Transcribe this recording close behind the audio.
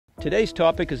Today's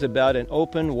topic is about an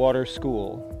open water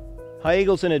school. High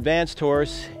Eagle's an advanced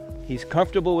horse. He's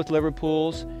comfortable with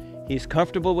Liverpools. He's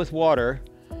comfortable with water.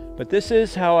 But this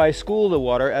is how I school the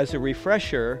water as a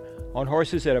refresher on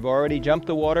horses that have already jumped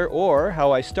the water, or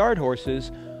how I start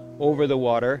horses over the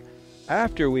water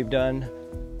after we've done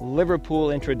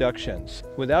Liverpool introductions.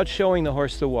 Without showing the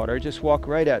horse the water, just walk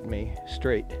right at me,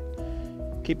 straight.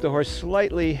 Keep the horse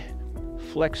slightly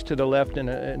flexed to the left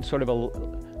in sort of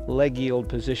a leg yield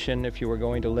position if you were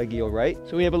going to leg yield right.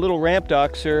 So we have a little ramped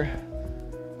oxer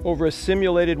over a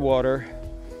simulated water.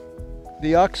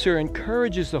 The oxer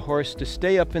encourages the horse to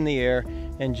stay up in the air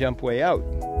and jump way out.